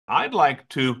I'd like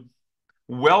to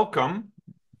welcome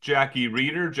Jackie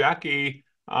Reeder. Jackie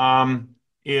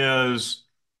is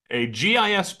a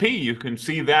GISP. You can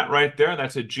see that right there.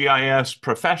 That's a GIS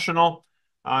professional.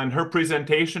 And her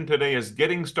presentation today is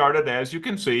getting started, as you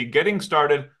can see, getting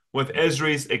started with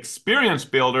Esri's Experience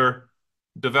Builder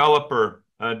Developer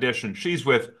Edition. She's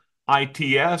with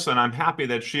ITS, and I'm happy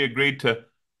that she agreed to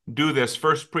do this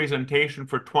first presentation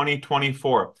for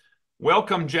 2024.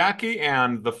 Welcome, Jackie,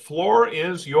 and the floor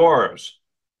is yours.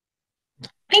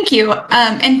 Thank you,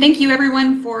 and thank you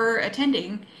everyone for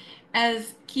attending.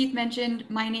 As Keith mentioned,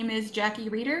 my name is Jackie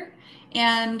Reeder,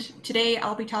 and today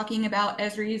I'll be talking about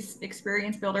Esri's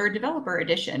Experience Builder Developer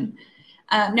Edition.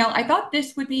 Now, I thought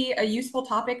this would be a useful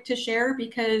topic to share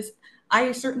because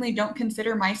I certainly don't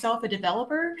consider myself a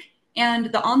developer,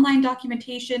 and the online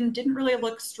documentation didn't really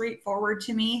look straightforward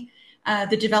to me.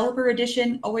 The Developer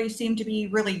Edition always seemed to be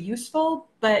really useful,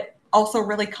 but also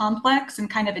really complex and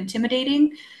kind of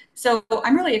intimidating. So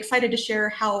I'm really excited to share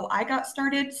how I got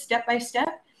started step by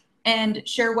step and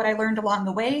share what I learned along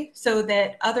the way so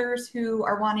that others who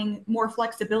are wanting more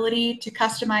flexibility to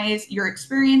customize your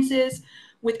experiences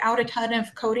without a ton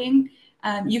of coding,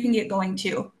 you can get going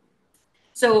too.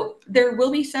 So there will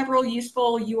be several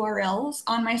useful URLs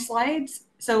on my slides.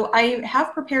 So I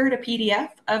have prepared a PDF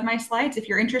of my slides. If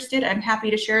you're interested, I'm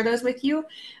happy to share those with you.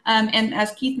 And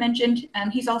as Keith mentioned,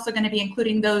 he's also going to be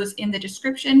including those in the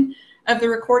description of the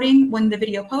recording when the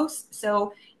video posts.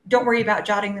 So don't worry about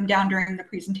jotting them down during the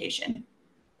presentation.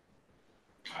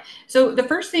 So the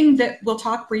first thing that we'll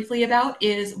talk briefly about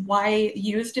is why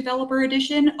use Developer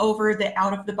Edition over the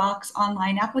out-of-the-box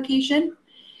online application.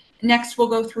 Next, we'll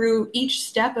go through each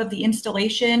step of the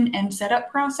installation and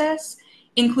setup process,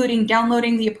 including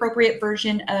downloading the appropriate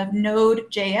version of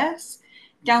Nodejs,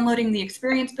 downloading the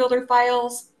Experience Builder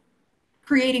files,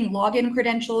 creating login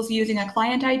credentials using a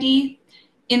client ID,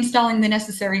 installing the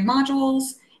necessary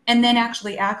modules, and then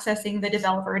actually accessing the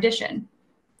Developer Edition.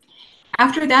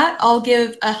 After that, I'll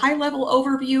give a high-level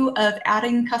overview of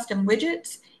adding custom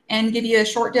widgets and give you a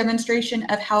short demonstration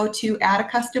of how to add a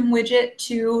custom widget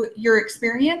to your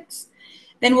experience.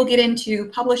 Then we'll get into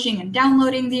publishing and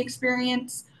downloading the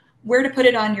experience, where to put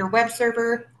it on your web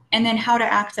server, and then how to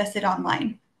access it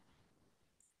online.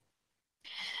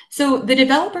 So the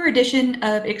Developer Edition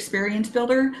of Experience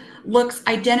Builder looks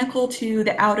identical to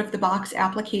the out-of-the-box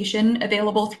application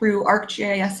available through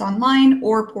ArcGIS Online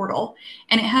or Portal,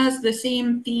 and it has the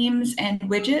same themes and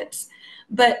widgets,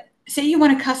 but say you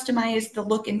want to customize the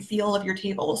look and feel of your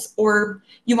tables, or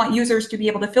you want users to be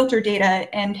able to filter data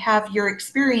and have your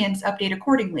experience update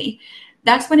accordingly.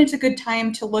 That's when it's a good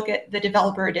time to look at the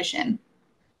Developer Edition.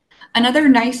 Another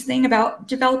nice thing about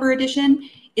Developer Edition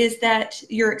is that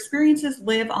your experiences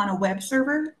live on a web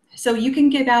server, so you can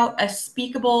give out a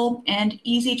speakable and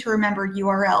easy to remember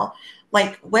URL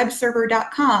like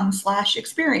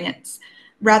webserver.com/experience,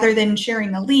 rather than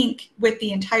sharing a link with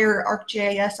the entire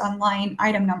ArcGIS Online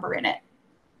item number in it.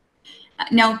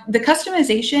 Now, the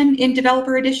customization in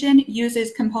Developer Edition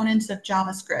uses components of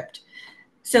JavaScript.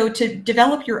 So to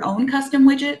develop your own custom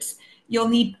widgets, you'll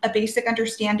need a basic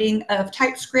understanding of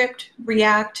TypeScript,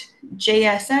 React,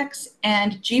 JSX,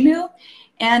 and Gmu.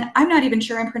 And I'm not even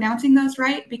sure I'm pronouncing those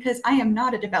right because I am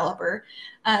not a developer.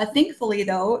 Thankfully,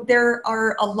 though, there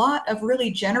are a lot of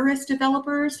really generous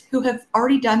developers who have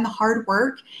already done the hard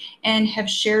work and have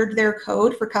shared their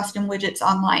code for custom widgets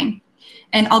online.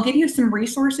 And I'll give you some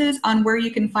resources on where you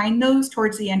can find those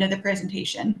towards the end of the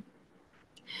presentation.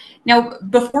 Now,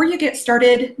 before you get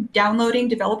started downloading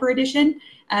Developer Edition,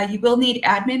 you will need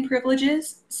admin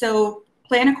privileges. So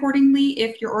plan accordingly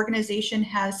if your organization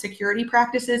has security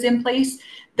practices in place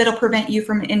that'll prevent you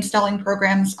from installing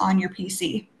programs on your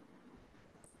PC.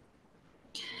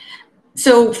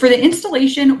 So for the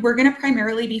installation, we're going to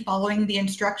primarily be following the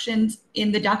instructions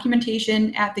in the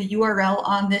documentation at the URL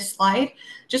on this slide,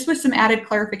 just with some added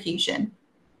clarification.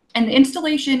 And the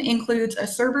installation includes a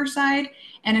server-side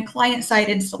and a client-side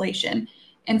installation.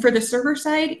 And for the server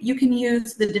side, you can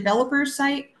use the developer's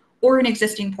site or an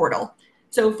existing portal.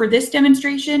 So for this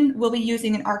demonstration, we'll be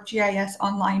using an ArcGIS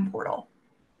Online portal.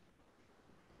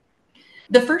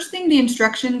 The first thing the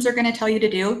instructions are going to tell you to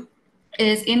do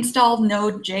is install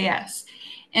Node.js,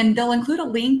 and they'll include a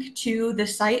link to the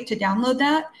site to download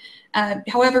that.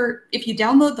 However, if you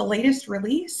download the latest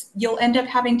release, you'll end up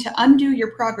having to undo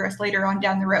your progress later on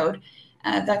down the road.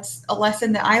 That's a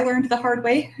lesson that I learned the hard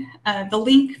way. The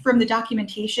link from the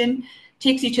documentation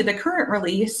takes you to the current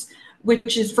release,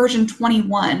 which is version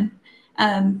 21.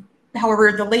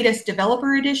 However, the latest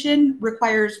developer edition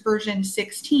requires version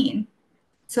 16.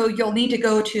 So you'll need to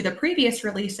go to the previous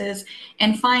releases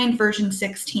and find version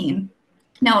 16.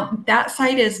 Now, that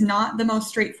site is not the most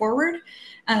straightforward.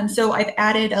 So I've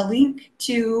added a link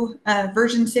to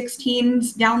version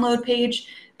 16's download page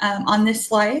on this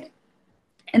slide.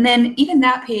 And then even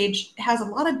that page has a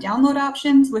lot of download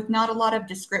options with not a lot of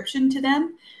description to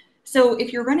them. So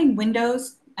if you're running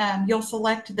Windows, you'll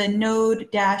select the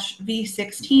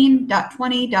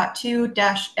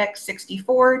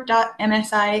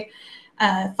node-v16.20.2-x64.msi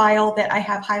file that I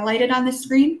have highlighted on the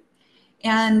screen.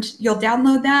 And you'll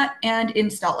download that and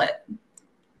install it.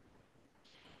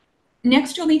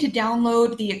 Next, you'll need to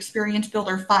download the Experience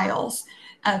Builder files.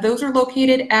 Those are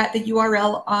located at the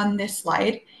URL on this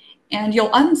slide, and you'll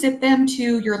unzip them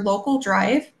to your local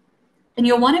drive, and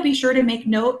you'll want to be sure to make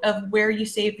note of where you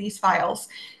save these files.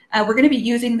 We're going to be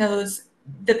using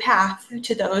the path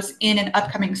to those in an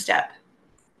upcoming step.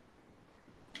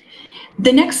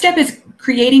 The next step is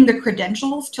creating the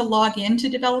credentials to log into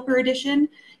Developer Edition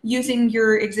using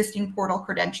your existing portal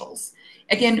credentials.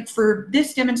 Again, for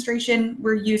this demonstration,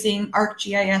 we're using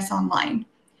ArcGIS Online.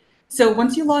 So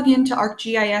once you log into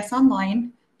ArcGIS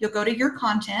Online, you'll go to your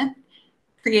content,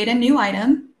 create a new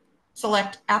item,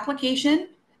 select Application,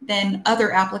 then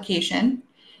Other Application.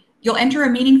 You'll enter a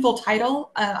meaningful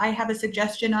title. I have a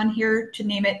suggestion on here to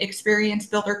name it Experience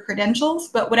Builder Credentials,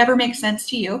 but whatever makes sense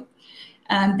to you.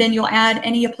 Then you'll add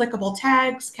any applicable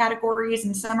tags, categories,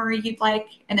 and summary you'd like,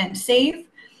 and then save.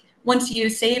 Once you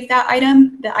save that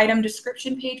item, the item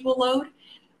description page will load,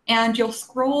 and you'll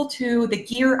scroll to the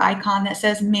gear icon that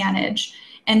says Manage.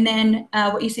 And then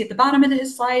what you see at the bottom of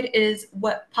this slide is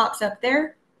what pops up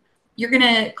there. You're going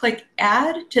to click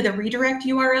Add to the redirect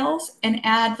URLs and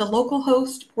add the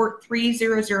localhost port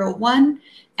 3001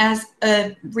 as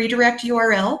a redirect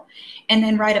URL. And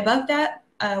then right above that,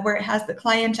 where it has the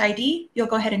client ID, you'll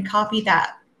go ahead and copy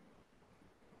that.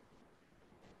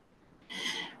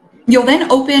 You'll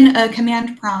then open a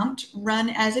command prompt, Run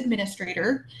as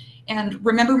Administrator, and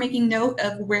remember making note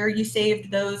of where you saved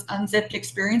those unzipped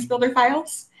Experience Builder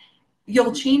files.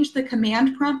 You'll change the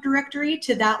command prompt directory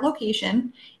to that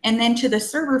location and then to the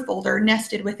server folder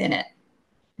nested within it.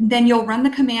 Then you'll run the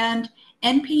command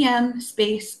npm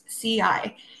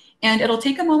 -ci, and it'll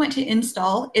take a moment to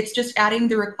install. It's just adding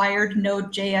the required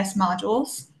Node.js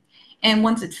modules. And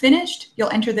once it's finished, you'll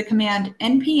enter the command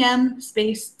npm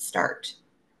 -start.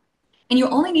 And you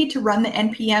only need to run the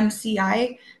npm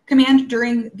CI command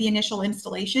during the initial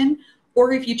installation,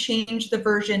 or if you change the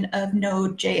version of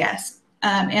Node.js.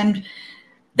 And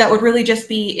that would really just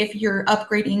be if you're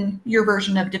upgrading your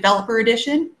version of Developer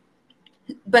Edition.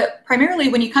 But primarily,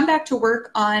 when you come back to work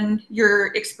on your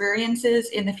experiences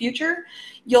in the future,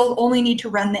 you'll only need to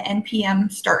run the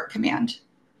npm start command.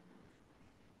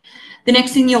 The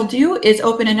next thing you'll do is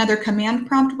open another command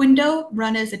prompt window,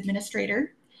 Run as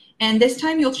Administrator. And this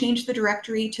time you'll change the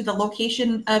directory to the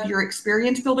location of your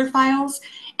Experience Builder files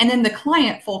and then the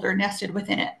client folder nested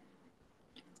within it.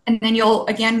 And then you'll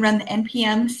again run the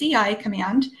npm CI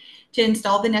command to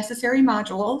install the necessary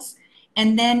modules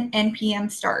and then npm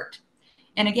start.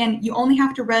 And again, you only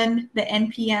have to run the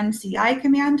npm CI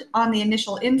command on the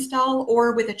initial install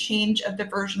or with a change of the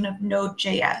version of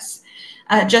Node.js.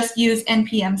 Just use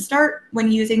npm start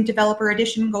when using Developer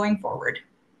Edition going forward.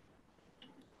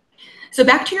 So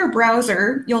back to your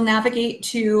browser, you'll navigate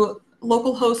to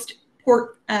localhost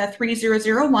port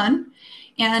 3001.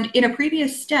 And in a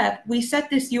previous step, we set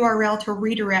this URL to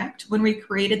redirect when we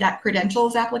created that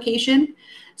credentials application.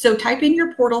 So type in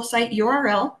your portal site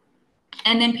URL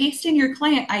and then paste in your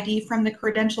client ID from the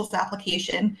credentials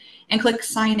application and click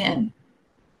Sign In.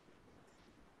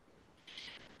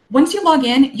 Once you log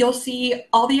in, you'll see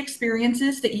all the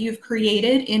experiences that you've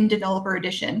created in Developer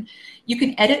Edition. You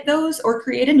can edit those or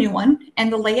create a new one,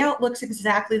 and the layout looks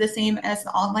exactly the same as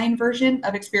the online version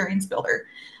of Experience Builder.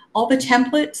 All the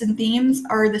templates and themes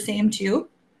are the same too.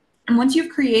 And once you've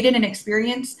created an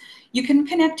experience, you can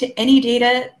connect to any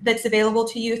data that's available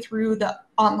to you through the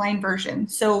online version.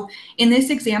 So in this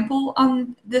example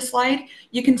on this slide,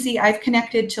 you can see I've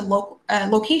connected to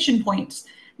location points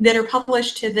that are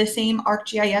published to the same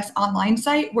ArcGIS online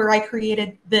site where I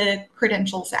created the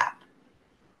credentials app.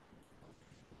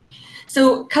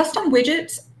 So custom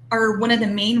widgets are one of the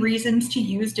main reasons to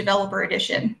use Developer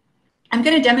Edition. I'm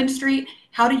going to demonstrate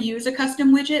how to use a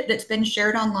custom widget that's been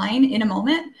shared online in a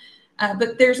moment,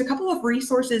 but there's a couple of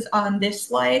resources on this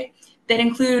slide that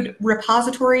include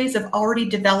repositories of already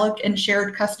developed and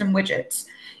shared custom widgets.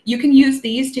 You can use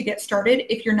these to get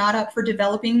started if you're not up for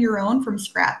developing your own from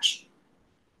scratch.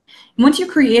 Once you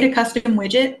create a custom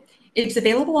widget, it's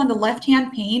available on the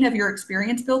left-hand pane of your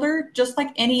Experience Builder, just like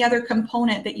any other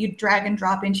component that you drag and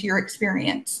drop into your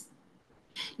experience.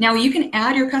 Now you can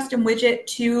add your custom widget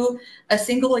to a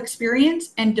single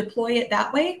experience and deploy it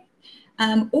that way.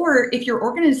 Or if your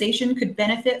organization could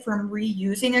benefit from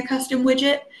reusing a custom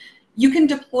widget, you can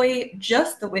deploy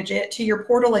just the widget to your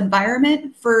portal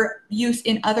environment for use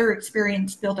in other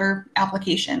Experience Builder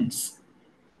applications.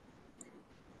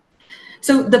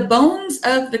 So the bones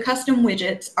of the custom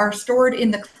widgets are stored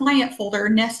in the client folder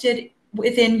nested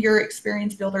within your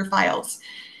Experience Builder files.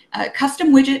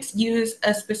 Custom widgets use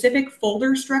a specific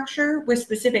folder structure with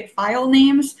specific file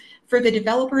names for the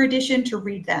developer edition to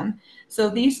read them. So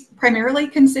these primarily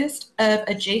consist of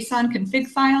a JSON config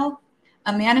file,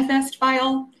 a manifest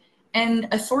file, and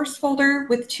a source folder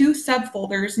with 2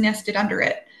 subfolders nested under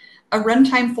it. A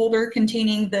runtime folder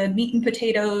containing the meat and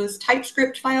potatoes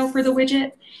TypeScript file for the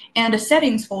widget, and a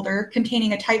settings folder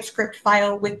containing a TypeScript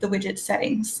file with the widget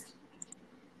settings.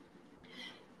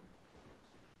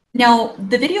 Now,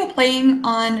 the video playing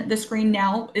on the screen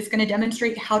now is going to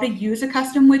demonstrate how to use a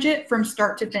custom widget from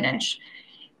start to finish.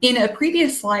 In a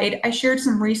previous slide, I shared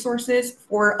some resources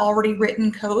for already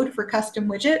written code for custom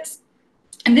widgets.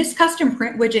 And this custom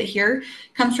print widget here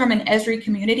comes from an Esri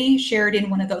community shared in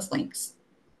one of those links.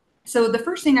 So the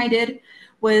first thing I did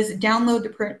was download the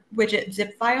print widget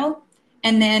zip file,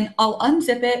 and then I'll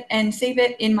unzip it and save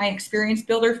it in my Experience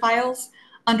Builder files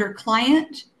under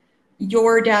Client,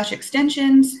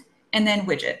 your-extensions, and then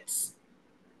widgets.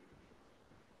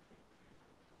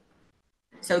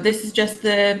 So this is just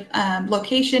the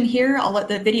location here. I'll let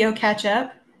the video catch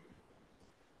up.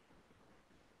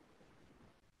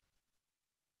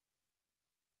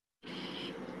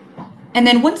 And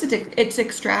then once it's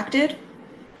extracted,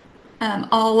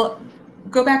 I'll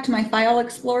go back to my file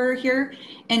explorer here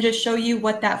and just show you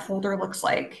what that folder looks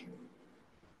like.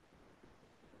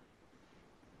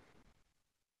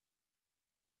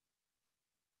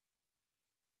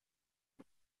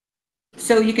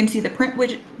 So you can see the print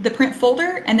widget, the print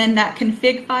folder, and then that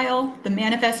config file, the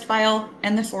manifest file,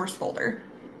 and the source folder.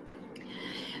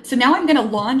 So now I'm going to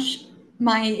launch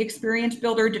my Experience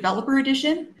Builder Developer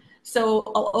Edition.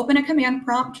 So I'll open a command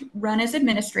prompt, run as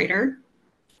administrator,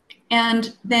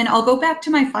 and then I'll go back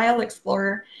to my file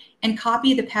explorer and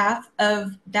copy the path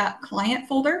of that client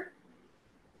folder.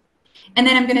 And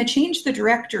then I'm going to change the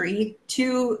directory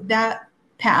to that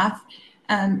path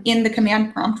in the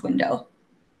command prompt window.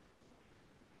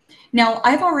 Now,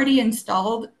 I've already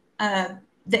installed the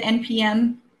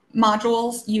NPM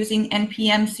modules using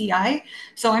npm CI,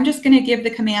 so I'm just going to give the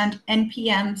command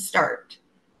npm start.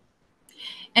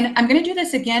 And I'm going to do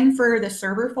this again for the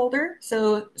server folder.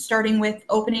 So starting with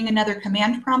opening another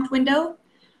command prompt window,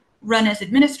 run as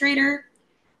administrator.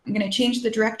 I'm going to change the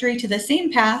directory to the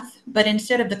same path, but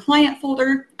instead of the client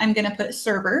folder, I'm going to put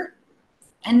server,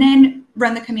 and then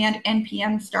run the command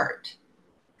npm start.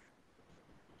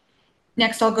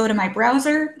 Next, I'll go to my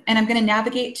browser, and I'm going to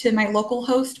navigate to my local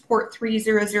host port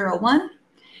 3001.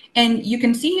 And you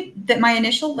can see that my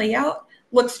initial layout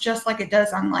looks just like it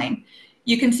does online.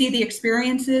 You can see the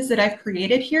experiences that I've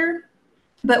created here,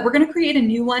 but we're going to create a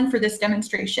new one for this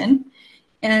demonstration.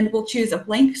 And we'll choose a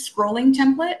blank scrolling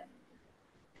template.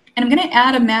 And I'm going to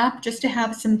add a map just to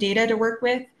have some data to work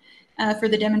with for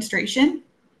the demonstration.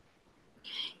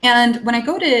 And when I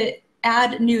go to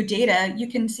add new data, you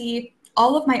can see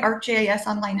all of my ArcGIS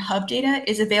Online Hub data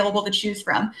is available to choose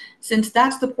from, since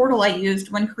that's the portal I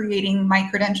used when creating my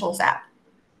credentials app.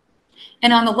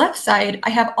 And on the left side, I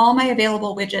have all my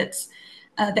available widgets.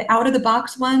 The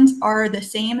out-of-the-box ones are the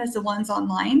same as the ones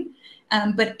online.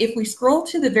 But if we scroll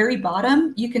to the very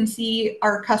bottom, you can see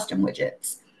our custom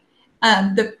widgets.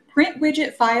 The print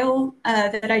widget file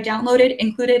that I downloaded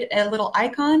included a little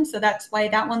icon, so that's why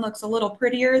that one looks a little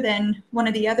prettier than one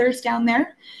of the others down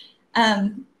there.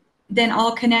 Then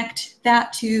I'll connect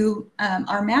that to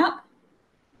our map.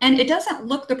 And it doesn't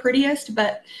look the prettiest,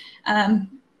 but I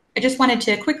just wanted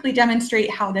to quickly demonstrate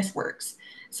how this works.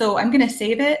 So I'm going to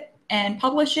save it and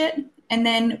publish it, and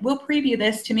then we'll preview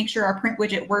this to make sure our print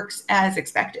widget works as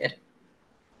expected.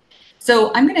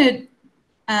 So I'm going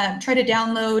to try to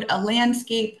download a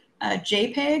landscape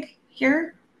JPEG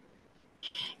here.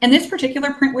 And this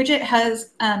particular print widget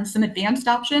has some advanced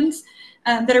options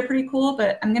that are pretty cool,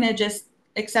 but I'm going to just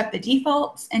accept the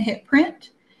defaults and hit print.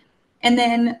 And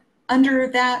then under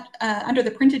that, under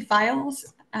the printed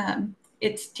files,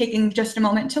 it's taking just a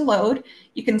moment to load.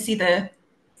 You can see the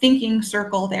thinking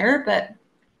circle there, but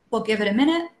we'll give it a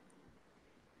minute.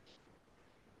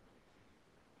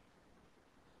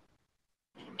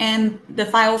 And the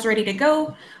file's ready to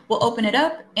go. We'll open it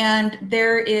up, and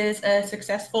there is a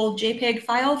successful JPEG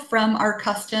file from our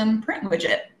custom print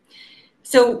widget.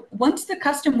 So once the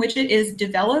custom widget is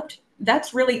developed,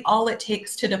 that's really all it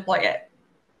takes to deploy it.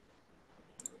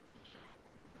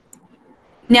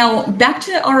 Now, back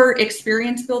to our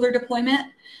Experience Builder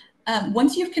deployment.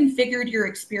 Once you've configured your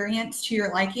experience to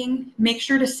your liking, make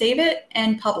sure to save it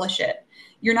and publish it.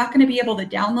 You're not going to be able to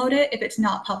download it if it's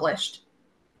not published.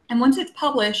 And once it's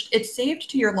published, it's saved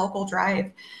to your local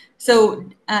drive. So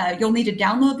you'll need to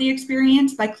download the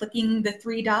experience by clicking the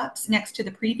 3 dots next to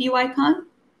the preview icon.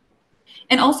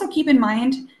 And also keep in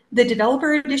mind, the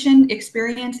Developer Edition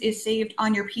experience is saved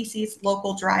on your PC's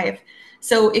local drive.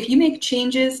 So if you make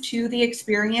changes to the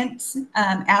experience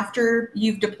after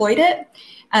you've deployed it,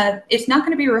 it's not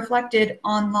going to be reflected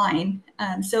online.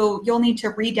 So you'll need to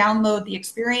re-download the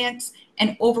experience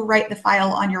and overwrite the file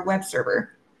on your web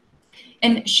server.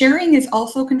 And sharing is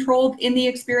also controlled in the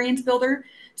Experience Builder.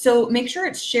 So make sure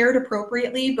it's shared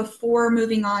appropriately before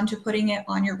moving on to putting it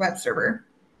on your web server.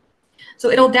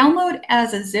 So it'll download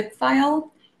as a zip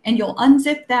file, and you'll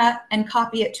unzip that and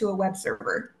copy it to a web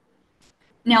server.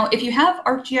 Now, if you have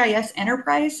ArcGIS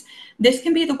Enterprise, this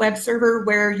can be the web server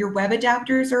where your web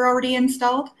adapters are already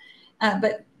installed,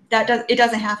 but it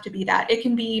doesn't have to be that. It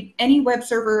can be any web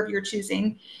server of your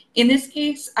choosing. In this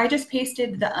case, I just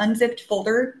pasted the unzipped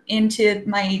folder into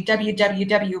my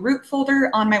www root folder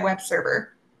on my web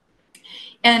server.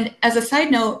 And as a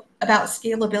side note about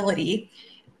scalability,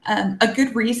 a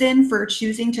good reason for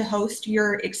choosing to host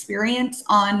your experience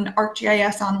on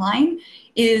ArcGIS Online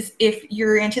is if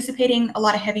you're anticipating a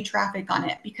lot of heavy traffic on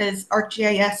it, because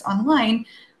ArcGIS Online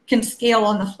can scale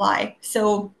on the fly.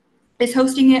 So is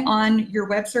hosting it on your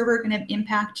web server going to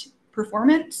impact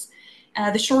performance?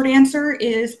 The short answer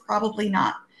is probably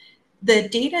not. The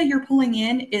data you're pulling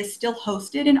in is still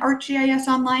hosted in ArcGIS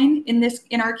Online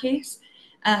in our case.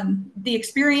 The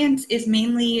experience is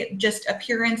mainly just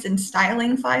appearance and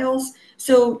styling files.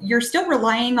 So you're still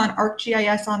relying on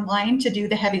ArcGIS Online to do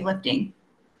the heavy lifting.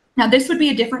 Now, this would be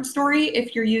a different story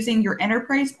if you're using your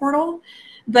enterprise portal,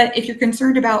 but if you're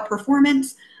concerned about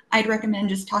performance, I'd recommend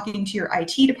just talking to your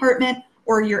IT department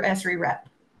or your Esri rep.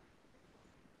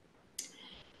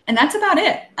 And that's about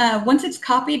it. Once it's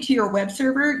copied to your web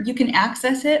server, you can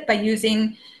access it by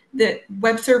using the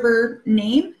web server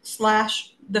name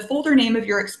 / the folder name of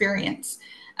your experience.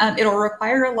 It'll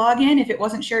require a login if it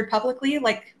wasn't shared publicly,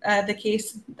 like the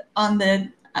case on the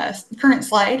current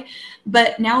slide,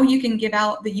 but now you can give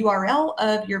out the URL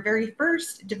of your very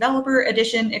first Developer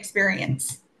Edition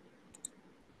experience.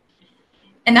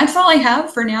 And that's all I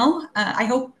have for now. I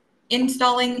hope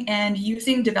installing and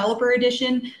using Developer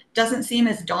Edition doesn't seem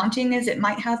as daunting as it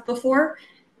might have before.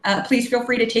 Please feel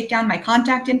free to take down my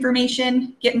contact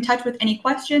information, get in touch with any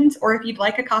questions, or if you'd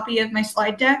like a copy of my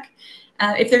slide deck.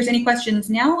 If there's any questions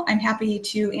now, I'm happy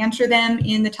to answer them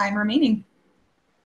in the time remaining.